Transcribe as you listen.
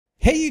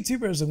Hey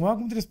YouTubers, and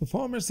welcome to this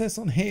performance test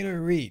on Halo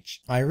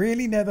Reach. I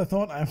really never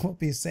thought I would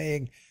be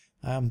saying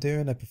I'm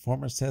doing a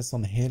performance test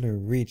on Halo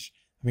Reach.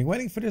 I've been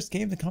waiting for this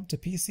game to come to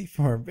PC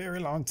for a very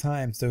long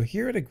time. So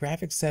here are the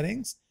graphics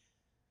settings.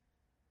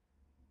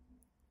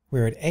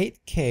 We're at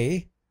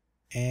 8K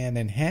and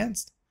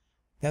enhanced.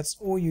 That's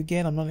all you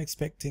get. I'm not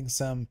expecting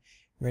some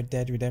Red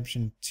Dead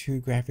Redemption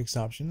 2 graphics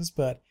options,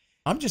 but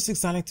I'm just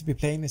excited to be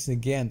playing this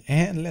again.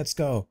 And let's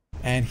go.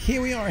 And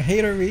here we are,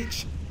 Halo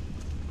Reach.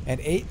 At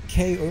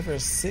 8K over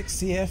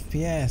 60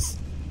 FPS.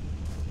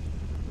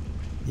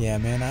 Yeah,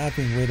 man, I've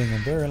been waiting a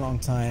very long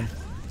time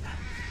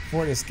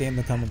for this game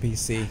to come to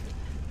PC.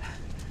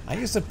 I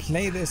used to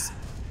play this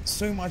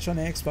so much on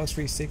the Xbox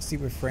 360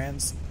 with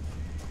friends.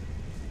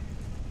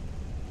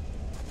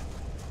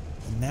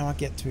 And now I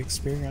get to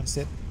experience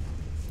it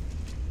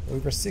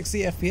over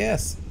 60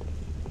 FPS.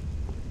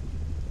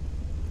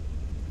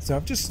 So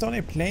I've just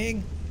started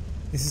playing.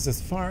 This is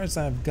as far as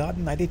I've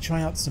gotten. I did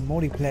try out some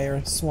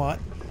multiplayer SWAT.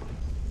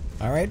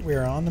 Alright,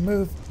 we're on the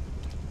move.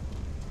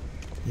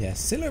 Yeah,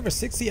 still over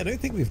 60. I don't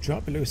think we've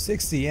dropped below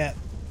 60 yet.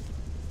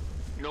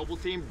 Noble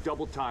team,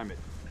 double time it.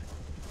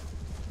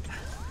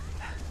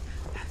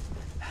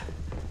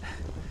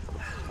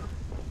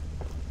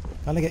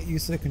 Gotta get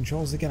used to the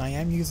controls again. I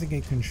am using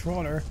a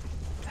controller.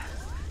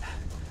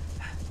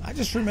 I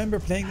just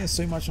remember playing this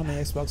so much on the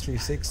Xbox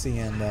 360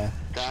 and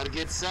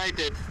Target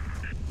sighted.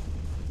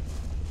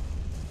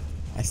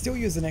 I still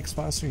use an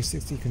Xbox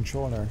 360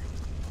 controller.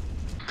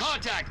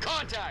 Contact!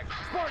 Contact!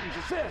 Spartans,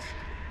 assist!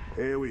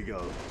 Here we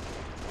go.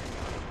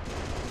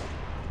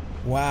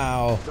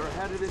 Wow. They're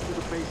headed into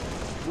the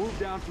basement. Move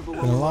down to the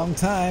Been a long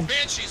time.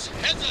 Banshees,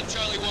 heads up,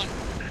 Charlie 1.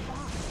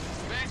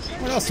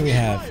 What else do we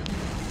have?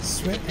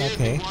 Swift.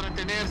 Okay.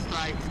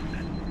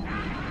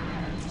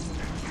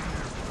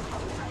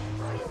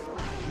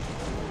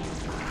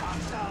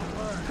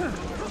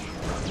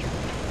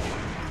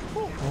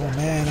 Oh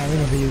man, I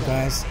remember you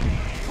guys.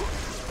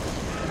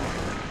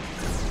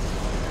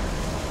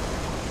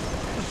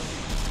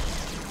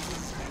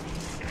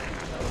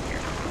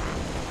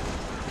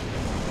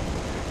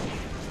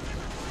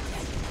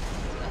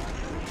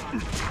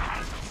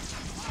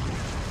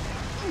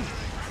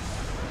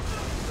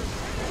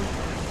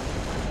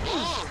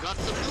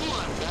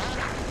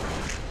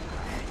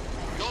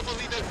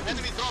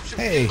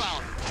 Hey,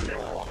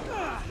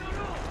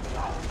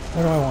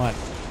 what do I want?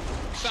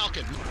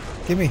 Falcon.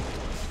 Give me.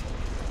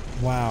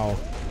 Wow.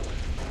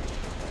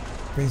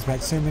 Brings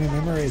back so many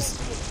memories.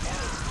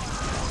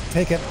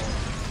 Take it.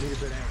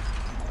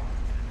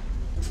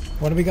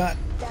 What do we got?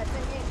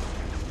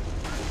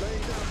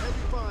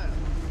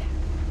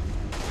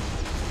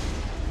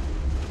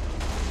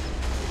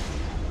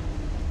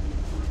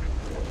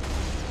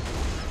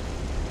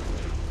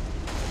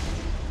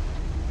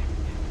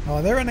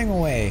 Oh, they're running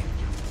away.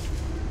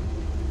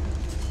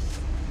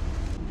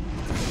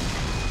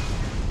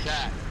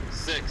 Cat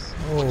 6.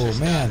 Oh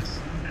man.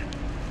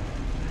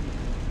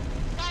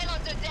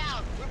 Silos are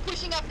down. We're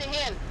pushing up the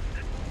hill.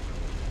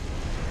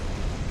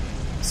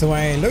 So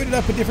I loaded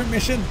up a different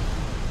mission.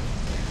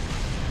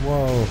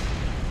 Whoa.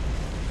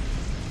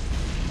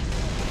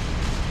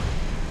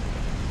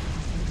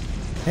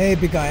 Hey,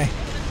 big guy.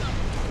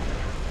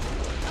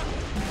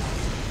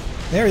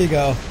 There you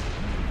go.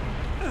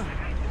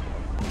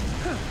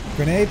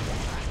 Grenade.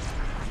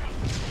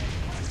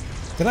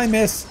 Did I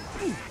miss?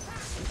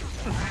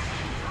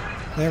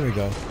 There we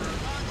go.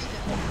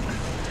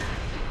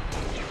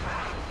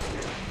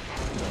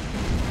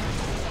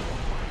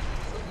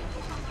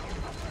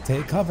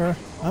 Take cover.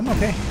 I'm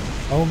okay.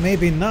 Oh,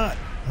 maybe not.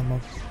 I'm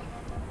okay.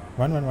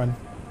 Run, run, run.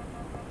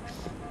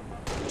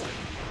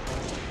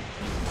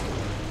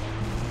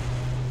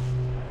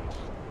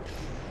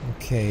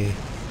 Okay.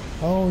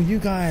 Oh, you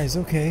guys.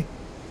 Okay.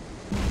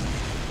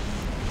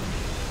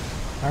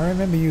 I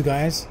remember you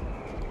guys.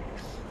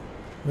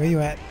 Where you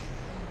at?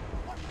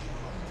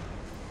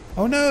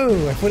 Oh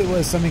no! I thought it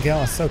was something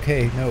else.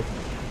 Okay, nope.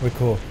 We're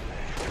cool.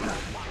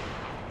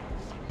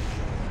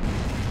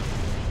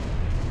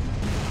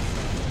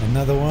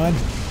 Another one.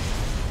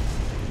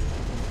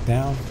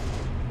 Down.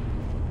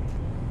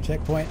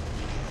 Checkpoint.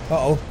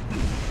 Uh-oh.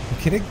 You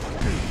kidding?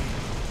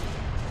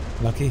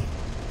 Lucky.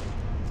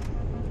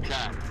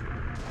 Cat,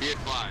 be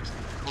advised.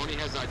 Pony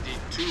has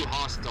ID'd 2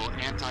 hostile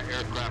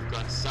anti-aircraft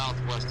guns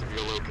southwest of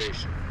your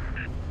location.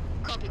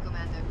 Copy,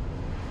 Commander.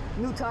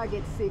 New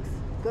target 6.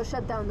 Go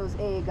shut down those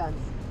AA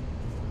guns.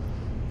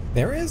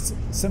 There is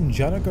some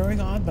judder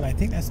going on, but I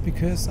think that's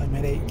because I'm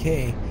at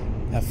 8K.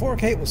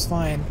 4K was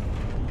fine.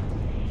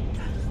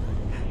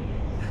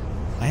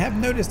 I have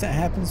noticed that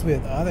happens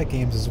with other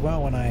games as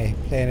well when I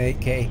play at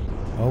 8K.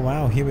 Oh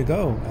wow, here we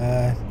go.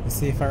 Let's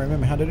see if I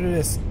remember how to do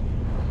this.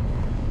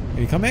 Are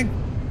you coming?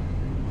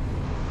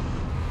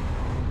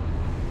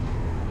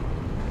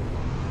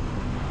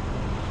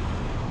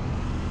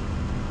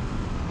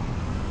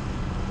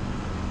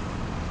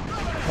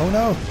 Oh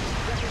no!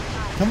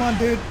 Come on,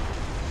 dude!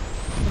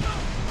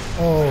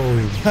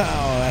 Oh,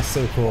 wow, that's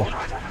so cool.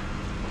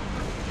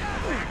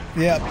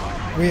 Yep,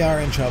 we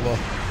are in trouble.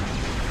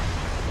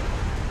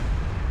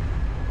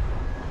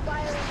 Fire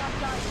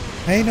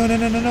Hey, no, no,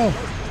 no, no, no.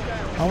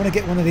 I want to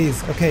get one of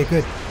these. Okay,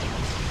 good.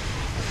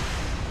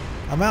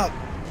 I'm out.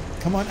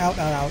 Come on, out,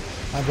 out, out.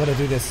 I've got to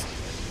do this.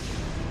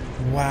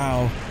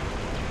 Wow.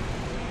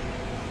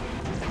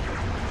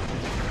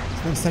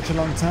 It's been such a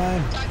long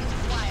time.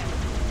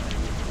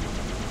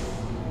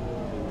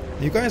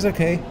 You guys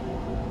okay?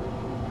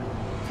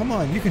 Come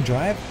on, you can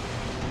drive.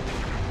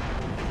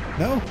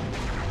 No?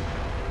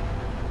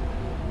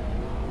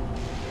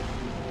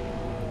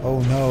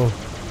 Oh no.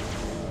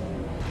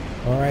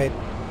 Alright.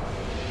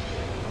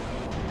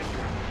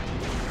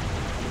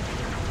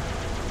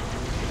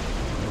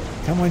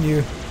 Come on,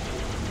 you.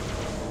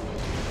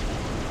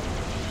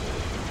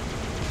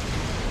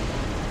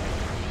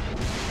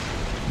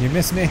 You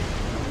miss me.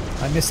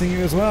 I'm missing you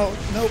as well.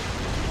 Nope.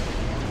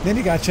 Then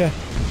he gotcha.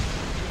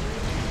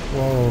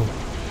 Whoa.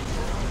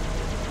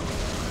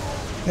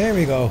 There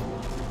we go.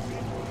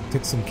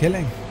 Took some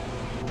killing.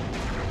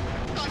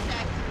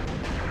 Contact.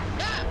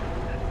 Ah!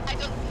 I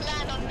don't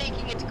plan on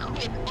making it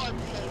quick or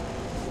pain.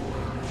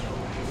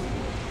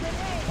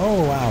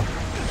 Oh wow.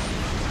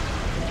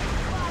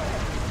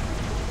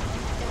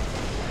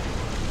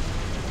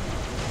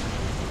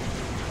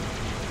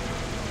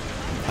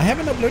 I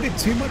haven't uploaded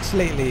too much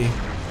lately.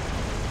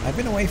 I've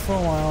been away for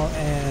a while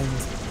and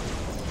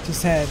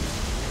just had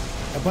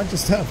a bunch of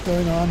stuff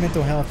going on,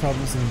 mental health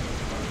problems and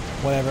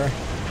whatever.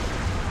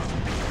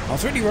 I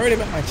was really worried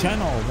about my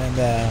channel and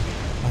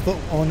I thought,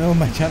 oh no,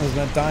 my channel's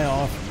gonna die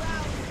off.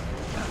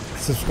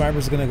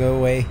 Subscribers are gonna go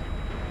away.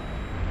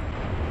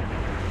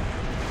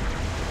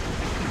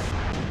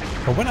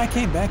 But when I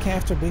came back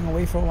after being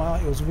away for a while,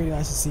 it was really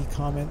nice to see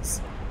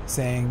comments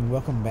saying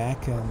welcome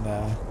back,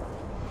 and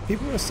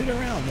people were sitting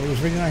around. It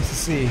was really nice to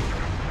see.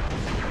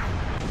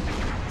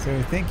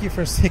 So thank you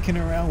for sticking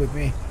around with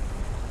me.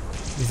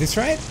 Is this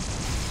right?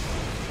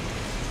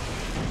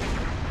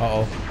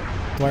 Uh-oh.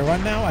 Do I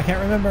run now? I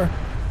can't remember.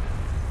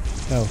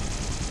 No.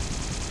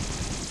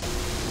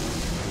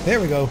 There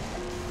we go.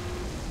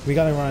 We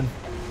gotta run.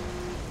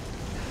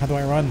 How do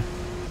I run?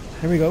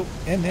 Here we go.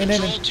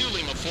 Control 2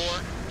 Lima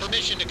 4.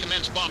 Permission to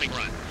commence bombing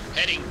run.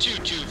 Heading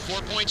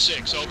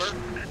 224.6, over.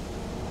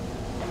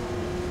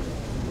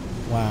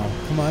 Wow.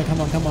 Come on,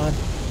 come on, come on.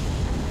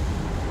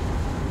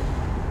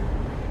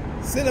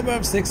 Sit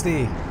above 60.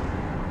 Good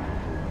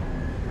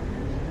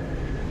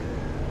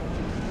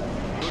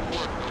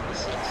work, Nova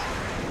 6.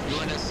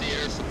 UNSC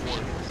air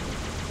support.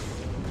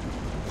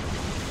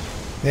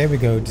 There we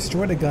go.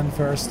 Destroy the gun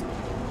first.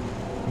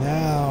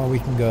 Now we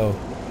can go.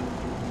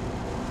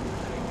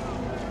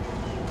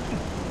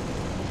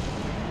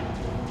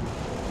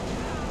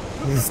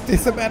 Is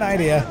this a bad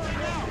idea?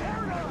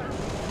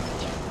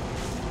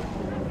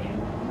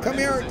 Come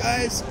here,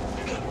 guys.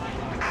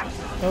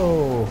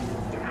 Oh.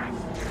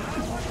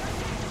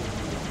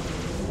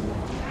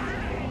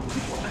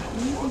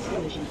 New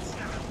intelligence.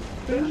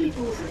 Friendly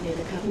forces near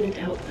the Covenant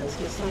outpost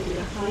have sighted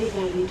a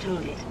high-value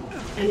target.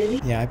 An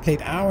elite. Yeah, I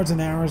played hours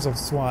and hours of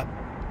SWAT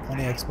on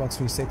the Xbox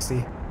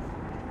 360.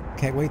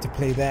 Can't wait to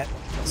play that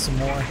some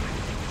more.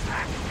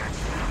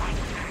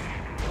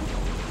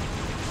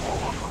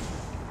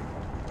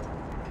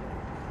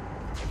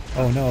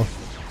 Oh no.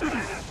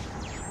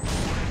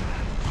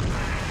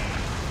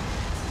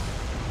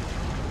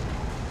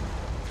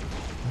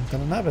 I'm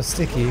gonna have a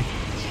sticky.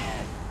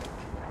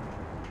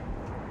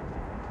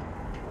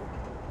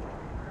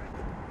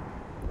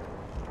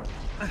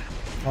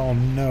 Oh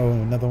no,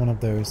 another one of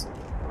those.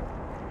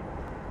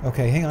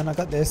 Okay, hang on, I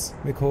got this.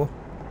 We're cool.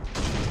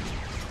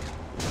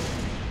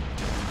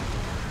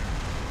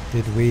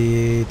 Did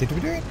we do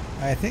it?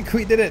 I think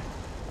we did it.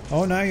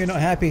 Oh no, you're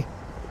not happy.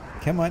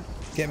 Come on,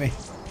 get me.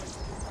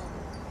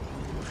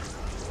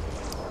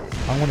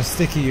 I want to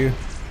sticky you.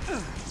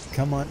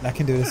 Come on, I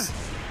can do this.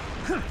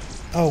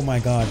 Oh my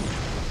god,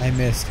 I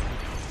missed.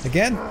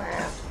 Again?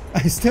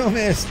 I still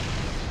missed.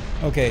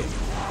 Okay.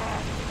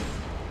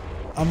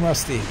 I'm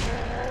rusty.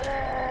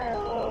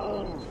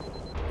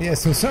 Yeah,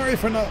 so sorry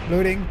for not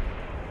loading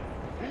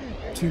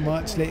too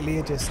much lately.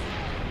 It just...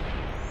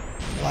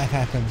 life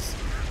happens.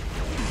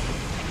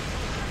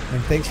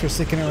 And thanks for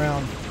sticking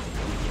around.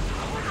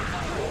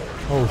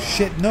 Oh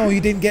shit, no,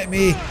 you didn't get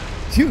me.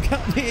 You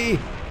got me.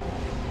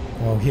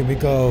 Oh, here we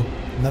go.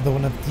 Another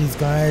one of these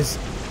guys.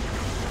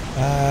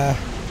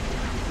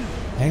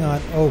 Hang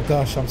on. Oh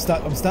gosh, I'm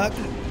stuck. I'm stuck.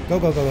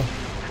 Go, go, go, go.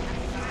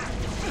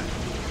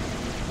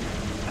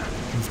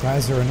 These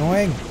guys are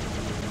annoying.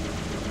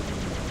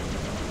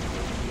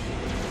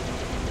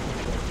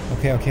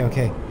 Okay, okay,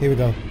 okay. Here we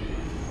go.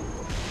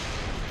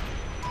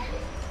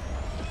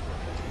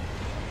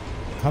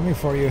 Coming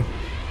for you.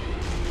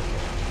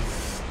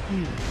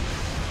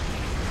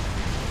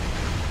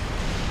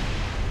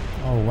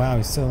 Oh wow,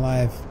 he's still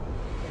alive.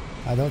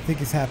 I don't think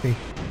he's happy.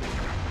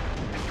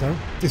 Don't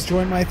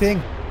destroy my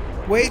thing.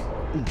 Wait!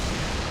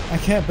 I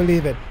can't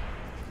believe it.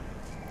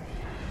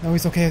 No,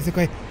 he's okay, he's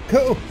okay.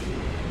 Go!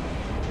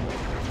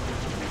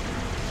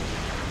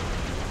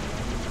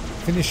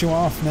 Finish you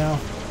off now.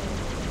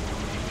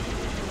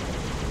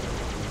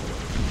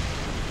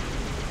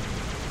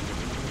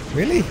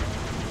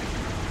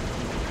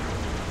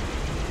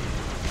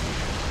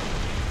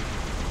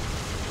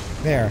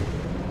 There.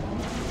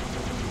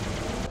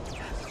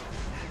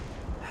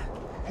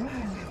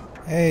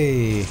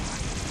 Hey.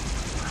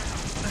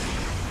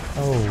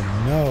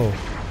 Oh no.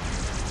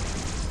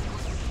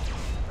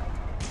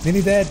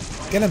 Nearly dead.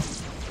 Get him.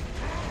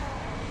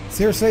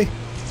 Seriously?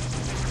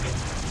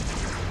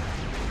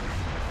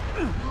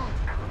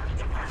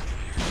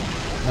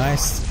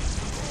 Nice.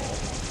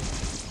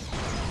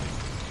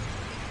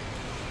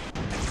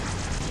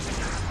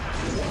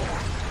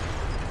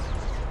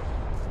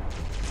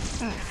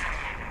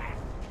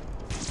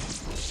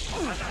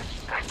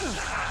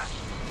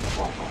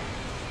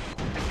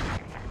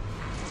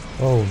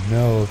 Oh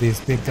no, these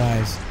big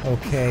guys.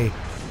 Okay.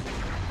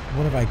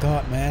 What have I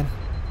got, man?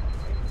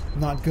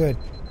 Not good.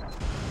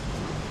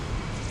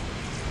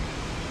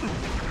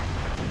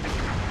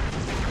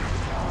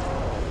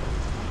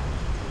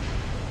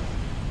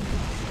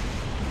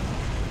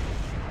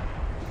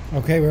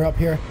 Okay, we're up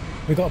here.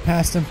 We got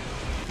past him.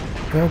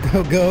 Go,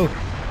 go, go.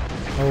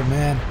 Oh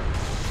man.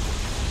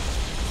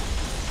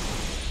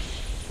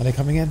 Are they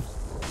coming in?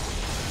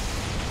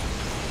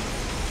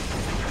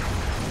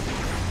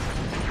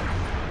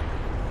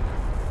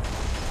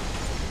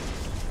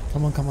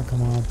 Come on, come on,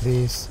 come on,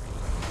 please.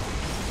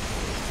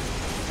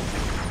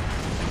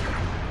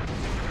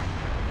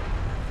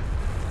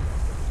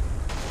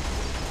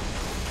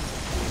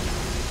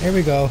 Here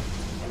we go.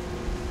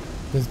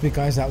 Those big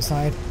guys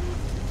outside.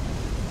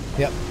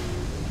 Yep.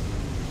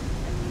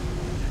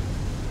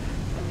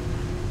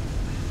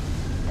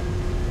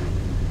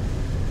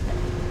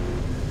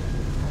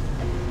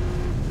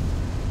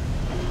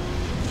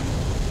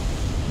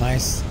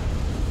 Nice.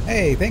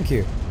 Hey, thank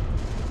you.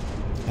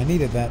 I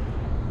needed that.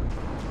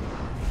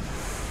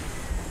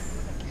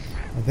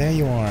 Well, there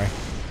you are.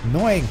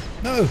 Annoying.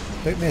 No,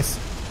 don't miss.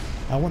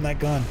 I want that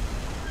gun.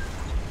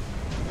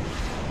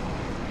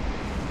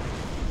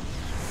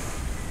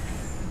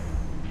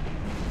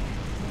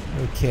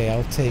 Okay,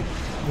 I'll take...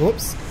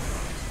 Whoops.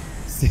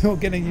 Still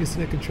getting used to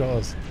the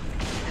controls.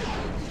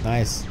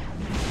 Nice.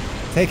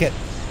 Take it.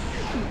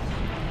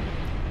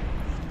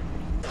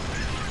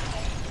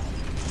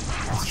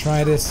 Let's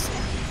try this.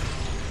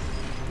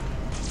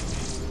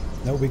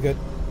 No, we good.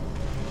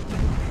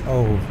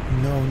 Oh,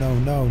 no, no,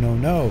 no, no,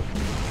 no.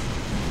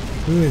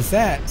 Who is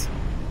that?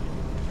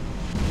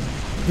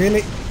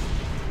 Really?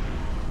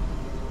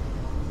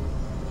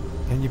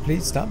 Can you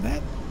please stop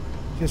that?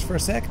 Just for a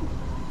second?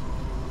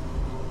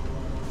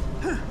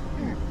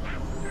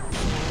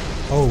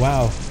 Oh,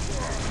 wow.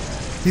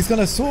 He's got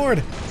a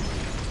sword.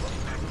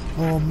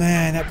 Oh,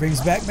 man, that brings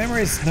back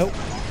memories. Nope.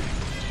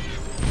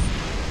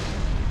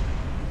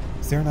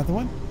 Is there another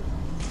one?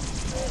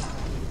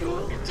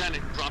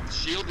 Lieutenant, drop the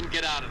shield and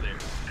get out of there.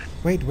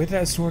 Wait, where did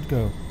that sword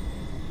go?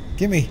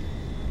 Gimme.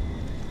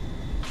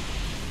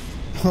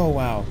 Oh,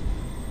 wow.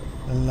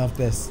 I love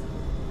this.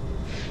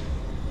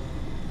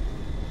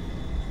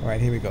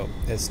 Alright, here we go.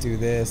 Let's do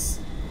this.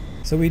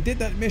 So we did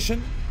that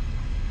mission.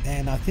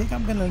 And I think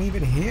I'm gonna leave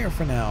it here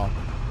for now.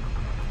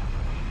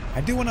 I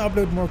do want to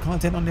upload more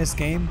content on this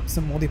game,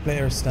 some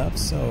multiplayer stuff,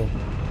 so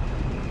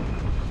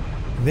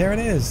there it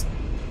is.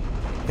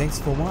 Thanks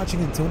for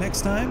watching. Until next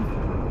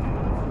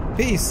time,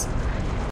 peace.